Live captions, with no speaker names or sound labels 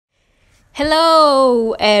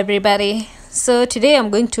Hello everybody. So today I'm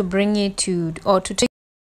going to bring you to take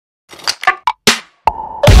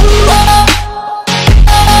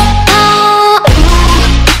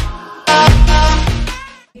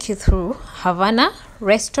you through Havana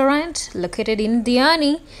restaurant located in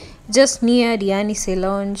Diani, just near Diani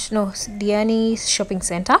shopping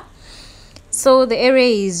center. So the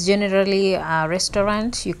area is generally a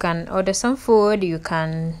restaurant. You can order some food, you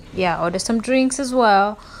can order some drinks as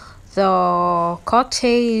well, the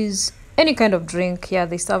cocktails, any kind of drink.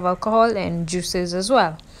 They serve alcohol and juices as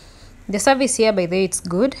well. The service here, by the way, it's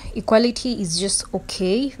good. Equality is just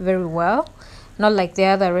okay, very well, not like the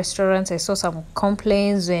other restaurants. I saw some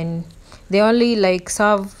complaints and they only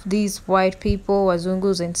serve these white people,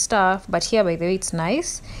 wazungus and stuff, but here, by the way, it's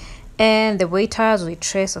nice. And the waiters,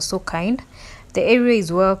 waitress are so kind. The area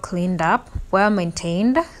is well cleaned up, well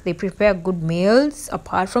maintained. They prepare good meals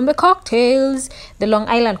apart from the cocktails. The Long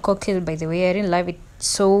Island cocktail, by the way, I didn't love it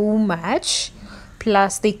so much.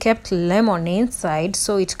 Plus, they kept lemon inside,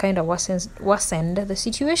 so it kind of worsened the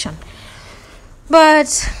situation.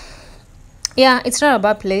 But yeah, it's not a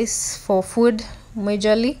bad place for food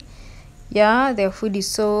majorly. Their food is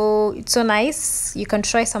so nice. You can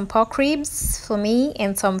try some pork ribs for me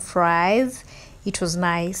and some fries. It was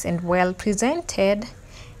nice and well presented.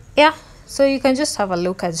 So you can just have a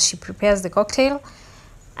look as she prepares the cocktail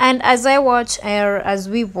and as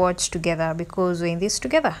we watch together, because we're in this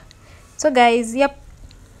together. So guys, the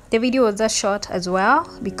video was that short as well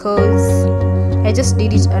because I just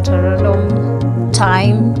did it at a random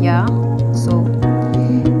time. So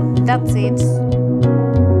that's it.